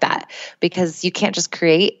support that? Because you can't just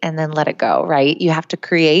create and then let it go, right? You have to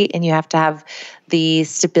create and you have to have the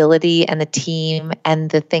stability and the team and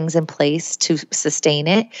the things in place to sustain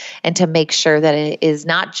it and to make sure that it is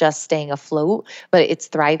not just staying afloat, but it's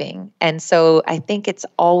thriving. And so I think it's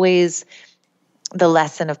always the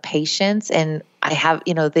lesson of patience. And I have,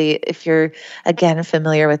 if you're again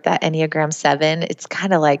familiar with that Enneagram 7, it's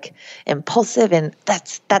kind of like impulsive and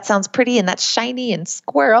that sounds pretty and that's shiny and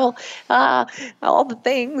squirrel, all the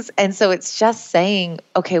things. And so it's just saying,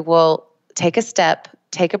 okay, well, take a step,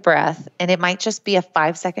 take a breath, and it might just be a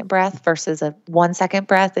 5-second breath versus a 1-second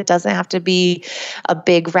breath. It doesn't have to be a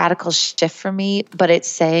big radical shift for me, but it's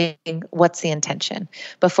saying, what's the intention?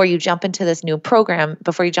 Before you jump into this new program,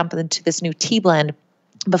 before you jump into this new tea blend,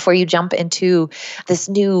 before you jump into this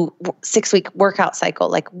new 6-week workout cycle,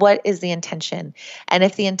 like what is the intention? And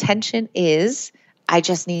if the intention is, I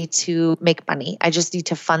just need to make money. I just need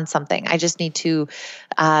to fund something. I just need to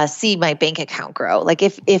see my bank account grow. Like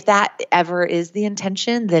if that ever is the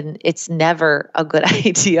intention, then it's never a good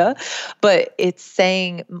idea. But it's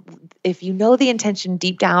saying, if you know the intention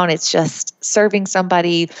deep down, it's just serving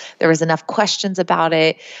somebody, there was enough questions about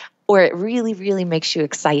it, or it really, really makes you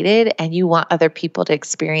excited and you want other people to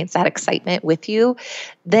experience that excitement with you,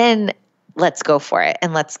 then let's go for it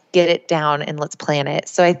and let's get it down and let's plan it.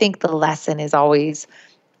 So I think the lesson is always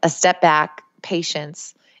a step back,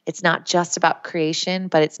 patience. It's not just about creation,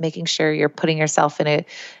 but it's making sure you're putting yourself in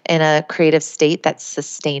a creative state that's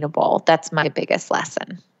sustainable. That's my biggest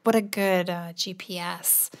lesson. What a good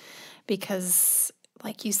GPS, because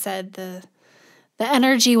like you said, the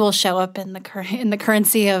energy will show up in the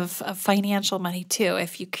currency of financial money too,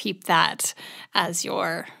 if you keep that as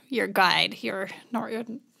your guide, your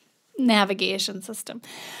navigation system.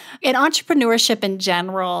 In entrepreneurship in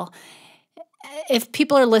general, if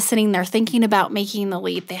people are listening, they're thinking about making the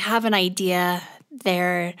leap, they have an idea,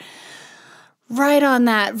 they're right on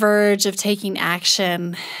that verge of taking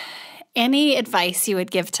action, any advice you would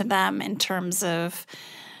give to them in terms of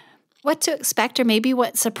what to expect or maybe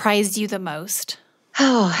what surprised you the most?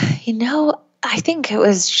 Oh, I think it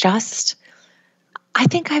was just, I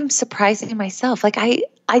think I'm surprising myself. Like I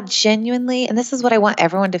genuinely, and this is what I want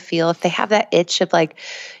everyone to feel, if they have that itch of like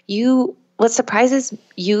what surprises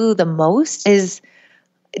you the most is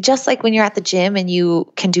just like when you're at the gym and you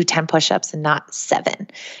can do 10 push-ups and not 7,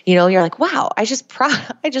 you're like, wow, I just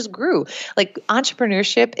grew. Like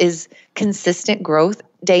entrepreneurship is consistent growth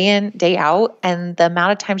day in, day out. And the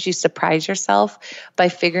amount of times you surprise yourself by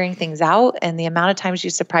figuring things out and the amount of times you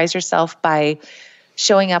surprise yourself by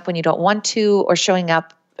showing up when you don't want to or showing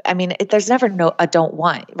up. I mean, there's never a don't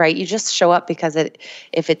want, right? You just show up because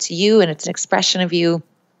if it's you and it's an expression of you,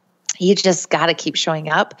 you just got to keep showing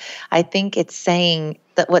up. I think it's saying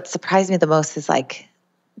that what surprised me the most is like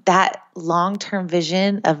that long-term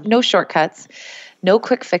vision of no shortcuts, no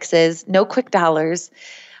quick fixes, no quick dollars,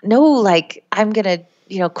 no like I'm going to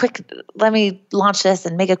let me launch this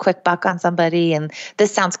and make a quick buck on somebody. And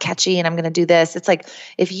this sounds catchy and I'm going to do this. It's like,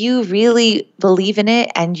 if you really believe in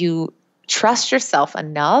it and you trust yourself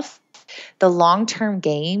enough, the long-term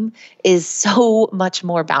game is so much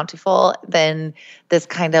more bountiful than this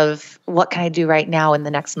kind of, what can I do right now in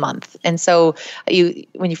the next month? And so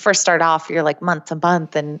when you first start off, you're like month to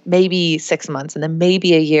month and maybe 6 months and then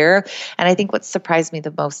maybe a year. And I think what surprised me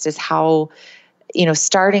the most is how,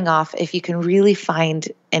 starting off, if you can really find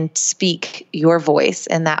and speak your voice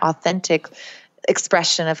and that authentic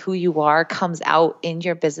expression of who you are comes out in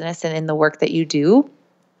your business and in the work that you do,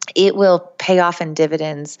 it will pay off in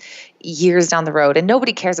dividends years down the road. And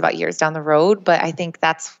nobody cares about years down the road, but I think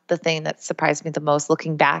that's the thing that surprised me the most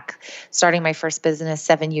looking back, starting my first business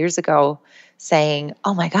 7 years ago, saying,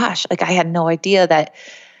 oh my gosh, like I had no idea that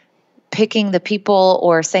picking the people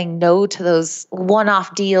or saying no to those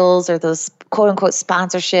one-off deals or those quote unquote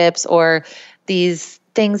sponsorships or these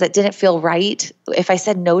things that didn't feel right. If I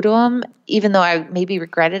said no to them, even though I maybe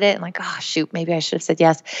regretted it and like, oh, shoot, maybe I should have said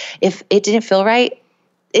yes. If it didn't feel right,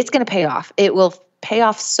 it's going to pay off. It will pay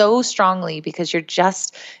off so strongly because you're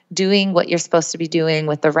just doing what you're supposed to be doing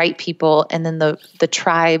with the right people. And then the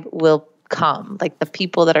tribe will come. Like the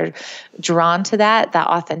people that are drawn to that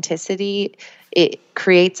authenticity, it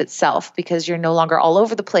creates itself because you're no longer all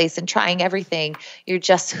over the place and trying everything. You're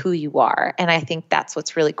just who you are. And I think that's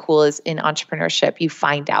what's really cool is in entrepreneurship, you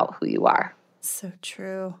find out who you are. So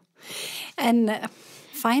true. And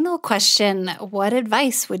final question, what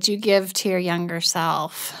advice would you give to your younger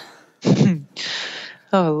self?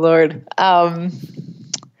 Oh, Lord. I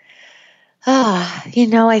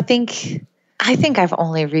think I've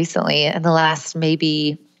only recently, in the last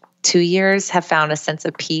maybe 2 years, have found a sense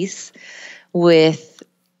of peace with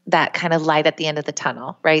that kind of light at the end of the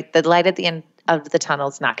tunnel, right? The light at the end of the tunnel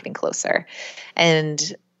is not getting closer.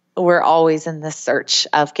 And we're always in the search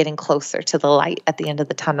of getting closer to the light at the end of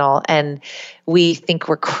the tunnel. And we think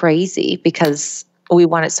we're crazy because we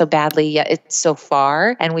want it so badly, yet it's so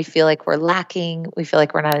far. And we feel like we're lacking. We feel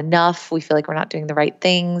like we're not enough. We feel like we're not doing the right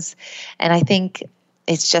things. And I think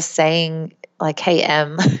it's just saying like, hey,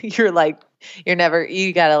 Em, you gotta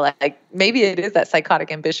like, maybe it is that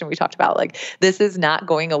psychotic ambition we talked about. Like, this is not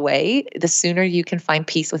going away. The sooner you can find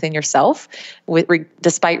peace within yourself,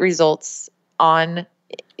 despite results on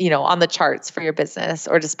the charts for your business,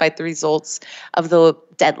 or despite the results of the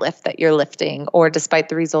deadlift that you're lifting, or despite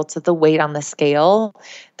the results of the weight on the scale,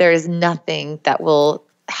 there is nothing that will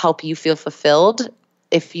help you feel fulfilled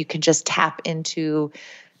if you can just tap into,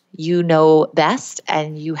 best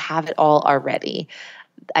and you have it all already.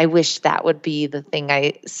 I wish that would be the thing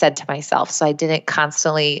I said to myself. So I didn't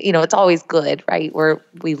constantly, it's always good, right?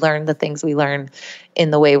 We learn the things we learn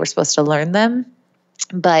in the way we're supposed to learn them.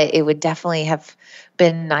 But it would definitely have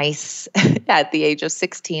been nice at the age of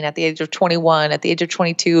 16, at the age of 21, at the age of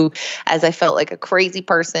 22, as I felt like a crazy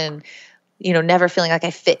person, never feeling like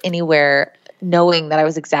I fit anywhere, knowing that I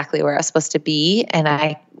was exactly where I was supposed to be.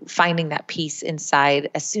 And finding that peace inside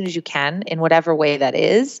as soon as you can, in whatever way that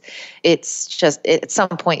is. It's just, at some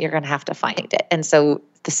point, you're going to have to find it. And so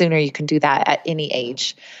the sooner you can do that at any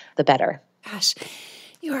age, the better. Gosh,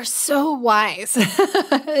 you are so wise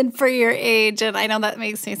and for your age. And I know that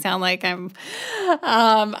makes me sound like I'm,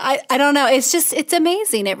 I don't know. It's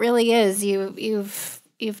amazing. It really is. You've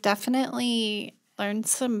definitely learned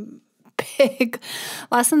some big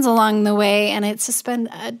lessons along the way. And it's just been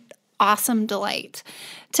an awesome delight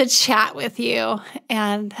to chat with you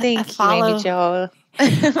and Thank you, Amy Jo.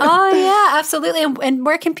 Oh, yeah, absolutely. And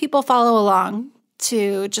where can people follow along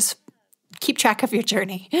to just keep track of your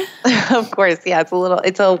journey? Of course. Yeah.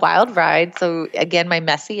 It's a wild ride. So again, my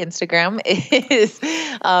messy Instagram is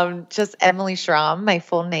just Emily Schromm, my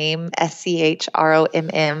full name,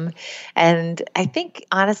 SCHROMM. And I think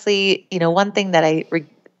honestly, one thing that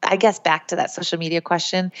I guess back to that social media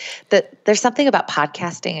question, that there's something about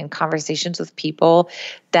podcasting and conversations with people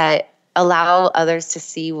that allow others to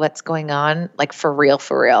see what's going on, like for real,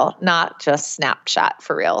 not just snapshot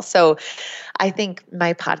for real. So I think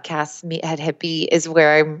my podcast, Meathead Hippie, is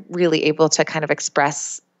where I'm really able to kind of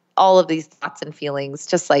express all of these thoughts and feelings,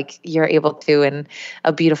 just like you're able to in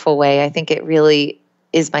a beautiful way. I think it really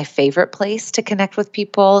is my favorite place to connect with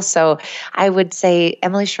people. So I would say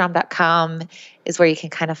emilyschromm.com is where you can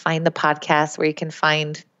kind of find the podcast, where you can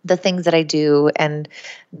find the things that I do and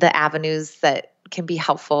the avenues that can be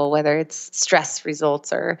helpful, whether it's stress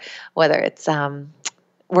results or whether it's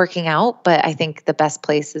working out. But I think the best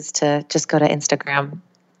place is to just go to Instagram.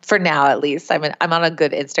 For now, at least, I'm on a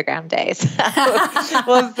good Instagram day. So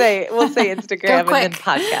we'll say Instagram and then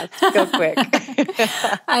podcast. Go quick.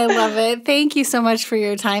 I love it. Thank you so much for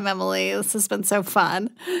your time, Emily. This has been so fun.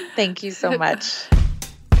 Thank you so much.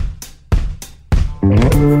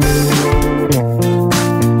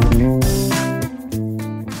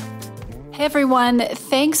 Hey everyone,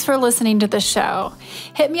 thanks for listening to the show.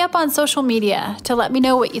 Hit me up on social media to let me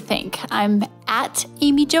know what you think. I'm at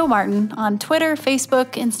Amy Jo Martin on Twitter,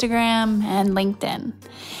 Facebook, Instagram, and LinkedIn.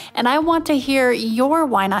 And I want to hear your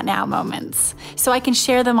why not now moments so I can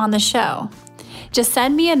share them on the show. Just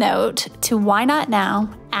send me a note to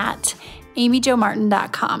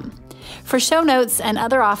whynotnow@amyjomartin.com. For show notes and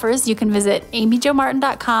other offers, you can visit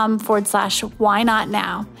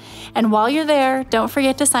amyjomartin.com/whynotnow. And while you're there, don't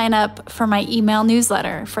forget to sign up for my email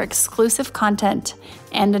newsletter for exclusive content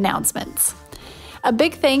and announcements. A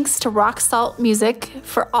big thanks to Rock Salt Music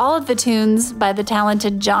for all of the tunes by the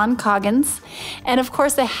talented John Coggins. And of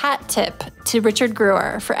course, a hat tip to Richard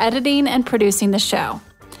Brewer for editing and producing the show.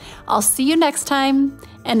 I'll see you next time.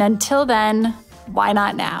 And until then, why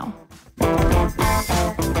not now?